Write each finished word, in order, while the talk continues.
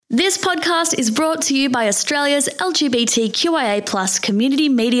This podcast is brought to you by Australia's LGBTQIA+ community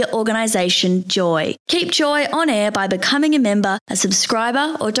media organisation, Joy. Keep Joy on air by becoming a member, a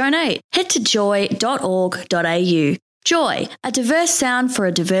subscriber or donate. Head to joy.org.au. Joy, a diverse sound for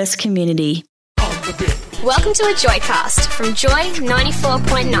a diverse community. Welcome to a Joycast from Joy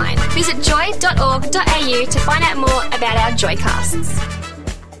 94.9. Visit joy.org.au to find out more about our Joycasts.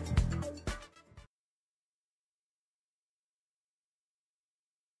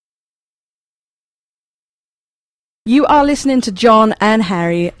 You are listening to John and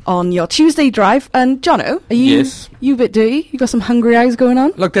Harry on your Tuesday drive. And Jono, are you Yes. You a bit dirty? You got some hungry eyes going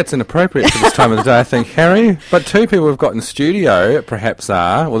on? Look, that's inappropriate for this time of the day, I think, Harry. But two people we've got in studio perhaps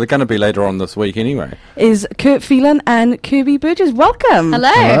are, well, they're going to be later on this week anyway. Is Kurt Phelan and Kirby Burgess. Welcome.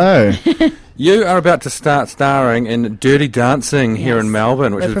 Hello. You are about to start starring in Dirty Dancing here in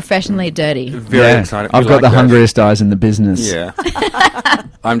Melbourne, which We're is professionally dirty. very exciting. I've We got like the that. hungriest eyes in the business. Yeah.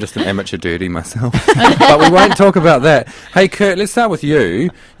 I'm just an amateur dirty myself. But we won't talk about that. Hey, Kurt, let's start with you.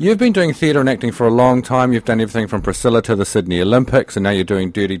 You've been doing theatre and acting for a long time. You've done everything from Priscilla to the Sydney Olympics, and now you're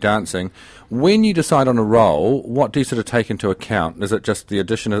doing Dirty Dancing. When you decide on a role, what do you sort of take into account? Is it just the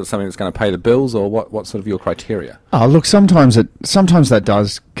audition? Is it something that's going to pay the bills, or what's sort of your criteria? Oh, look, sometimes that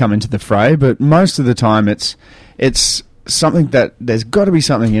does come into the fray, but most of the time it's something that there's got to be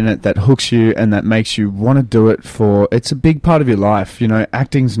something in it that hooks you and that makes you want to do it for. It's a big part of your life. You know,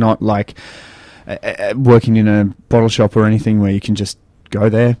 acting's not like working in a bottle shop or anything where you can just go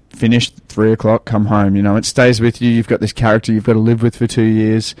there, finish 3 o'clock, come home. You know, it stays with you. You've got this character you've got to live with for 2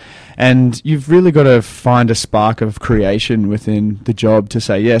 years, and you've really got to find a spark of creation within the job to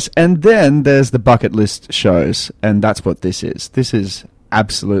say yes. And then there's the bucket list shows, and that's what this is. This is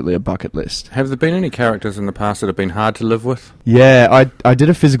absolutely a bucket list. Have there been any characters in the past that have been hard to live with? Yeah, I did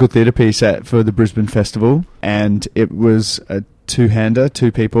a physical theatre piece for the Brisbane Festival, and it was a two-hander,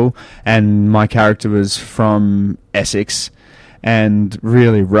 two people, and my character was from Essex, and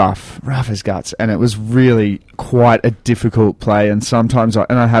really rough as guts, and it was really quite a difficult play. And sometimes I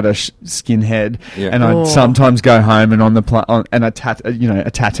had a skinhead, and I'd sometimes go home and on the and a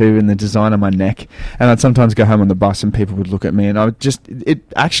tattoo in the design on my neck, and I'd sometimes go home on the bus and people would look at me, and it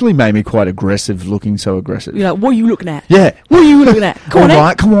actually made me quite aggressive, looking so aggressive. You're like, what are you looking at? Yeah, What are you looking at? Come on,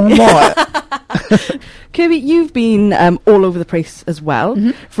 right, come on, right. Kirby, you've been all over the place as well,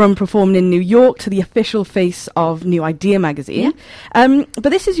 from performing in New York to the official face of New Idea magazine. But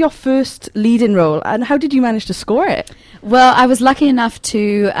this is your first lead-in role, and how did you manage to score it? Well, I was lucky enough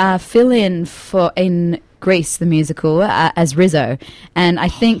to fill in in Grease, the musical, as Rizzo. And I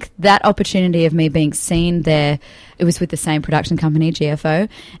think that opportunity of me being seen there, it was with the same production company, GFO,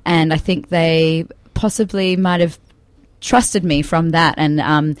 and I think they possibly might have trusted me from that, and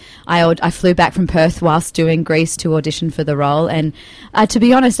I flew back from Perth whilst doing Grease to audition for the role, and to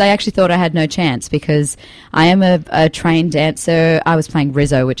be honest, I actually thought I had no chance because I am a trained dancer. I was playing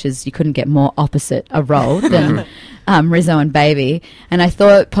Rizzo, which is, you couldn't get more opposite a role than Rizzo and Baby, and I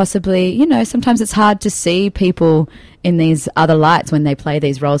thought possibly, you know, sometimes it's hard to see people in these other lights when they play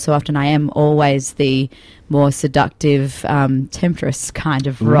these roles so often. I am always the more seductive, temptress kind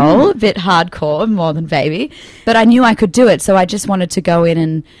of role, a bit hardcore, more than Baby. But I knew I could do it, so I just wanted to go in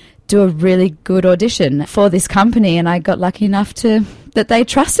and do a really good audition for this company, and I got lucky enough that they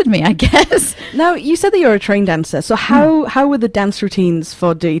trusted me, I guess. Now, you said that you're a trained dancer, so how were the dance routines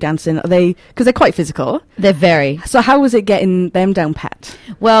for Dirty Dancing? Are they, because they're quite physical. They're very. So how was it getting them down pat?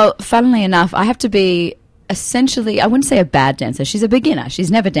 Well, funnily enough, I have to be essentially, I wouldn't say a bad dancer. She's a beginner. She's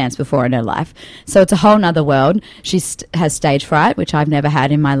never danced before in her life. So it's a whole nother world. She has stage fright, which I've never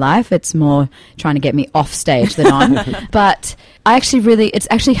had in my life. It's more trying to get me off stage than on. But it's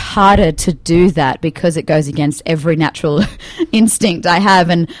actually harder to do that because it goes against every natural instinct I have,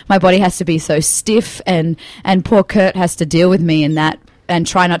 and my body has to be so stiff, and poor Kurt has to deal with me in that and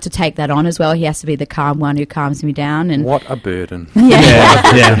try not to take that on as well. He has to be the calm one who calms me down. And What a burden.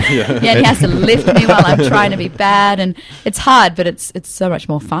 Yeah, and he has to lift me while I'm trying to be bad, and it's hard, but it's so much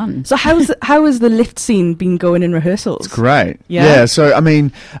more fun. So how has the lift scene been going in rehearsals? It's great. Yeah. So, I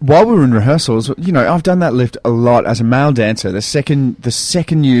mean, while we were in rehearsals, you know, I've done that lift a lot as a male dancer. The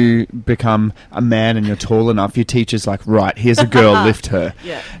second you become a man and you're tall enough, your teacher's like, right, here's a girl, lift her.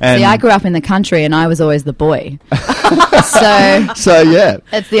 Yeah. And See, I grew up in the country, and I was always the boy. so, yeah. Yeah.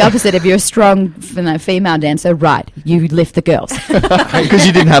 It's the opposite. If you're a strong female dancer, right, you lift the girls. Because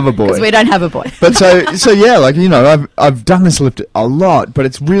you didn't have a boy. Because we don't have a boy. But so yeah, like, you know, I've done this lift a lot, but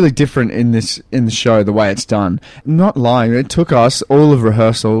it's really different in the show, the way it's done. Not lying, it took us all of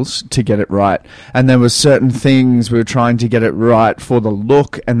rehearsals to get it right, and there were certain things we were trying to get it right for the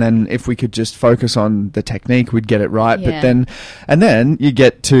look, and then if we could just focus on the technique, we'd get it right. Yeah. But then you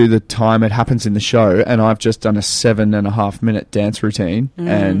get to the time it happens in the show, and I've just done a 7.5 minute dance routine,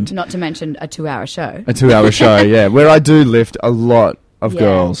 and Not to mention a 2-hour show. a 2-hour show, yeah, where I do lift a lot of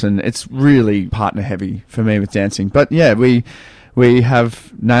girls, and it's really partner heavy for me with dancing. But yeah, we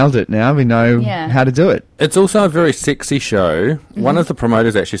have nailed it now. We know how to do it. It's also a very sexy show. One of the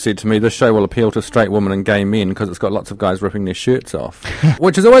promoters actually said to me, this show will appeal to straight women and gay men because it's got lots of guys ripping their shirts off,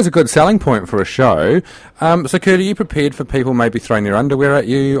 which is always a good selling point for a show. So, Kurt, are you prepared for people maybe throwing their underwear at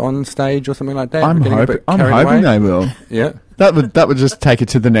you on stage or something like that? I'm hoping they will. Yeah. That would just take it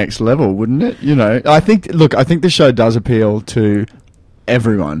to the next level, wouldn't it? You know, I think the show does appeal to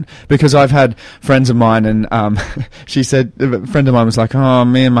everyone, because I've had friends of mine, and she said, a friend of mine was like, oh,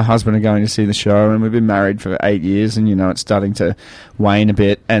 me and my husband are going to see the show, and we've been married for 8 years, and, you know, it's starting to wane a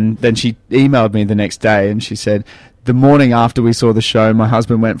bit. And then she emailed me the next day, and she said, the morning after we saw the show, my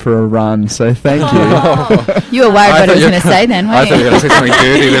husband went for a run, so thank you. You were worried what I was going to say then, weren't I thought you were going to say something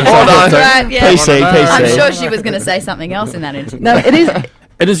dirty. Then. Hold on. Right, yeah. PC. I'm sure she was going to say something else in that interview. No, it is.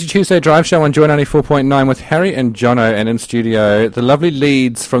 It is a Tuesday Drive Show on Joy 94.9 with Harry and Jono, and in studio, the lovely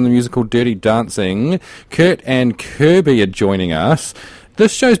leads from the musical Dirty Dancing. Kurt and Kirby are joining us.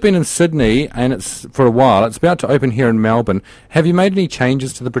 This show's been in Sydney, and it's for a while. It's about to open here in Melbourne. Have you made any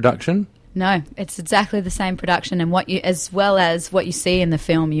changes to the production? No, it's exactly the same production, and as well as what you see in the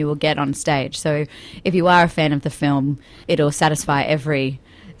film, you will get on stage. So if you are a fan of the film, it'll satisfy every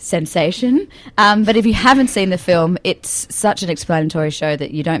sensation. But if you haven't seen the film, it's such an explanatory show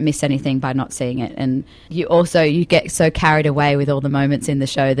that you don't miss anything by not seeing it. And you get so carried away with all the moments in the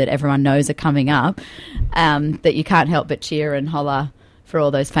show that everyone knows are coming up, that you can't help but cheer and holler for all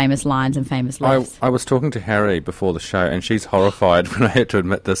those famous lines and famous lifts. I was talking to Harry before the show, and she's horrified when I had to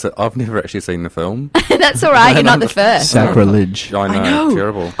admit this. I've never actually seen the film. That's all right, you're not the first. Sacrilege. I know,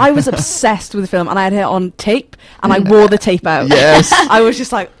 terrible. I was obsessed with the film, and I had it on tape, and I wore the tape out. Yes. I was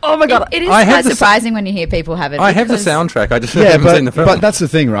just like, oh my God. It is quite surprising when you hear people have it. I have the soundtrack, I just haven't seen the film. But that's the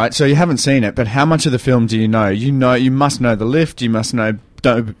thing, right? So you haven't seen it, but how much of the film do you know? You must know the lift, you must know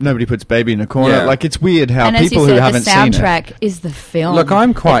Nobody Puts Baby in a Corner. Yeah. Like, it's weird how and people who haven't seen it. The soundtrack is the film. Look,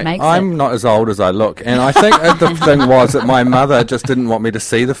 I'm not as old as I look, and I think the thing was that my mother just didn't want me to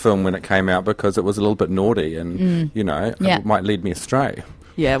see the film when it came out because it was a little bit naughty, and it might lead me astray.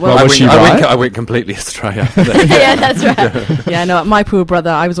 Yeah, well, I went completely astray after that. Yeah, that's right. Yeah, no, my poor brother,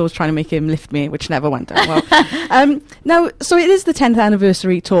 I was always trying to make him lift me, which never went down well. Now, so it is the 10th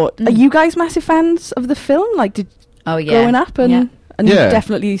anniversary tour. Are you guys massive fans of the film? Like, growing up and you've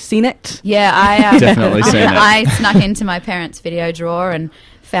definitely seen it? Yeah, I definitely seen it. I snuck into my parents' video drawer and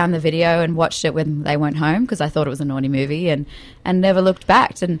found the video and watched it when they weren't home because I thought it was a naughty movie and never looked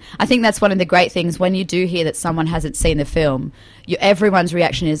back. And I think that's one of the great things when you do hear that someone hasn't seen the film, everyone's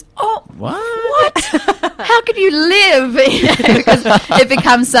reaction is, oh, what? How could you live? Because it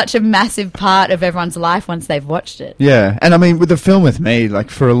becomes such a massive part of everyone's life once they've watched it. Yeah, and I mean, with the film with me, like,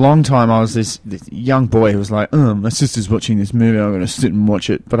 for a long time I was this young boy who was like, my sister's watching this movie, I'm going to sit and watch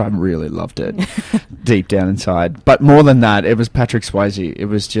it, but I really loved it deep down inside. But more than that, it was Patrick Swayze. It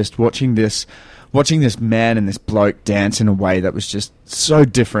was just watching this man and this bloke dance in a way that was just so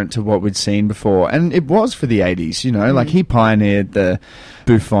different to what we'd seen before. And it was for the 80s, you know, like, he pioneered the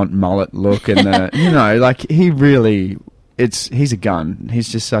bouffant mullet look and like, he really, he's a gun. He was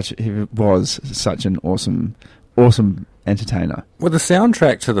such an awesome entertainer. Well, the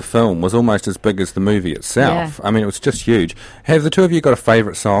soundtrack to the film was almost as big as the movie itself. Yeah. I mean, it was just huge. Have the two of you got a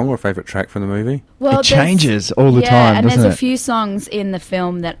favourite song or a favourite track from the movie? Well, it changes all the time, and doesn't there's it? a few songs in the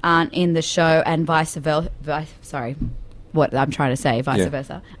film that aren't in the show and vice versa.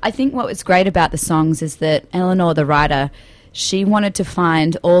 I think what was great about the songs is that Eleanor, the writer, she wanted to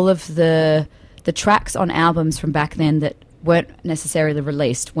find all of the tracks on albums from back then that weren't necessarily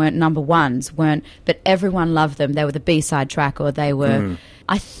released, weren't number ones, but everyone loved them. They were the B-side track, or they were...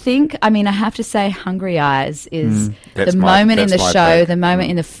 I have to say Hungry Eyes is the moment in the show, the moment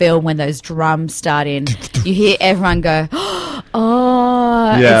in the film when those drums start in, you hear everyone go,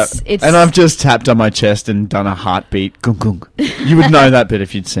 oh, yeah. It's and I've just tapped on my chest and done a heartbeat. Gung, gung. You would know that bit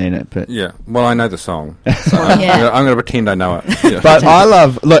if you'd seen it. But yeah, well, I know the song. So I'm going to pretend I know it. Yeah. But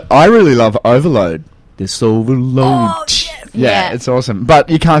I really love Overload. This Overload. Oh, yes. Yeah, it's awesome. But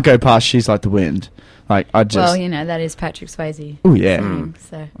you can't go past She's Like the Wind. Like, I just... Well, you know, that is Patrick Swayze. Oh, yeah.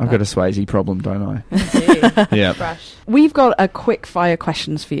 So I've got a Swayze problem, don't I? Yeah. brush. We've got a quick fire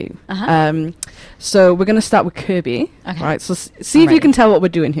questions for you. So we're going to start with Kirby. Okay. Right. So see if you ready. can tell what we're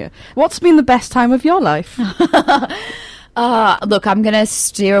doing here. What's been the best time of your life? Look, I'm going to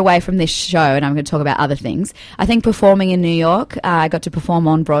steer away from this show and I'm going to talk about other things. I think performing in New York, I got to perform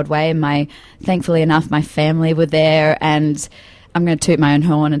on Broadway and thankfully enough, my family were there, and I'm going to toot my own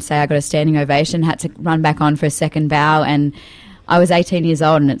horn and say I got a standing ovation, had to run back on for a second bow, and I was 18 years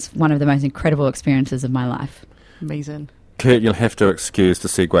old, and it's one of the most incredible experiences of my life. Amazing. Kurt, you'll have to excuse the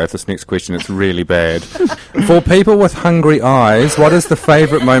segue of this next question. It's really bad. For people with hungry eyes, what is the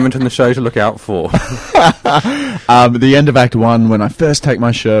favourite moment in the show to look out for? The end of Act 1, when I first take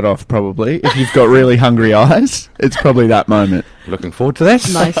my shirt off, probably. If you've got really hungry eyes, it's probably that moment. Looking forward to that.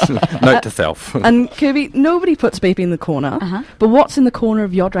 Nice. Note to self. And Kirby, nobody puts Baby in the corner, but what's in the corner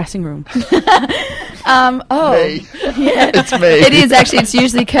of your dressing room? Me. It's me. It is actually, it's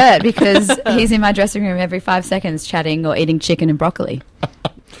usually Kurt, because he's in my dressing room every 5 seconds chatting or eating chicken and broccoli.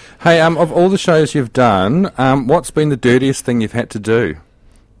 Hey, of all the shows you've done, what's been the dirtiest thing you've had to do?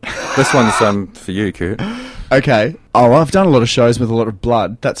 This one's for you, Kurt. Okay. Oh, I've done a lot of shows with a lot of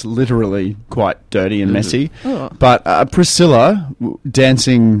blood. That's literally quite dirty and messy. Oh. But Priscilla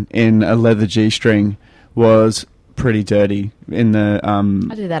dancing in a leather G-string was pretty dirty in the...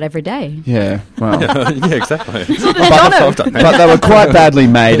 I do that every day. Yeah, well... Yeah, exactly. but they were quite badly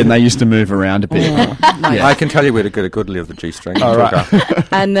made and they used to move around a bit. Nice. I can tell you where to get a good leather G-string. All right.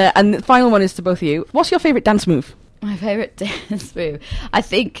 And the final one is to both of you. What's your favourite dance move? My favourite dance move. I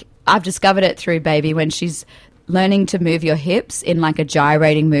think I've discovered it through Baby, when she's learning to move your hips in like a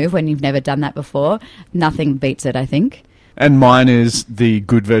gyrating move when you've never done that before. Nothing beats it, I think. And mine is the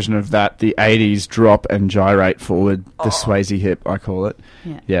good version of that, the 80s drop and gyrate forward, the Swayze hip, I call it.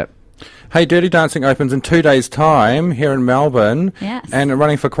 Yeah. Yep. Hey, Dirty Dancing opens in 2 days' time here in Melbourne. Yes. And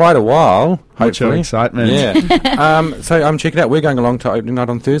running for quite a while, Much hopefully. excitement. Yeah. So I'm checking out. We're going along to opening night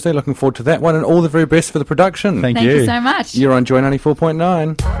on Thursday. Looking forward to that one, and all the very best for the production. Thank Thank you so much. You're on Joy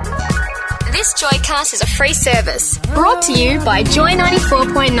 94.9. This Joycast is a free service brought to you by Joy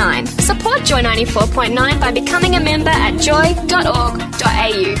 94.9. Support Joy 94.9 by becoming a member at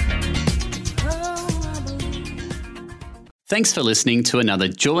joy.org.au. Thanks for listening to another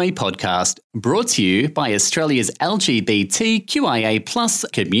Joy podcast brought to you by Australia's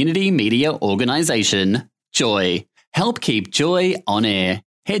LGBTQIA+ community media organisation, Joy. Help keep Joy on air.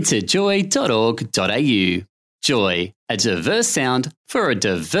 Head to joy.org.au. Joy, a diverse sound for a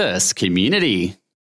diverse community.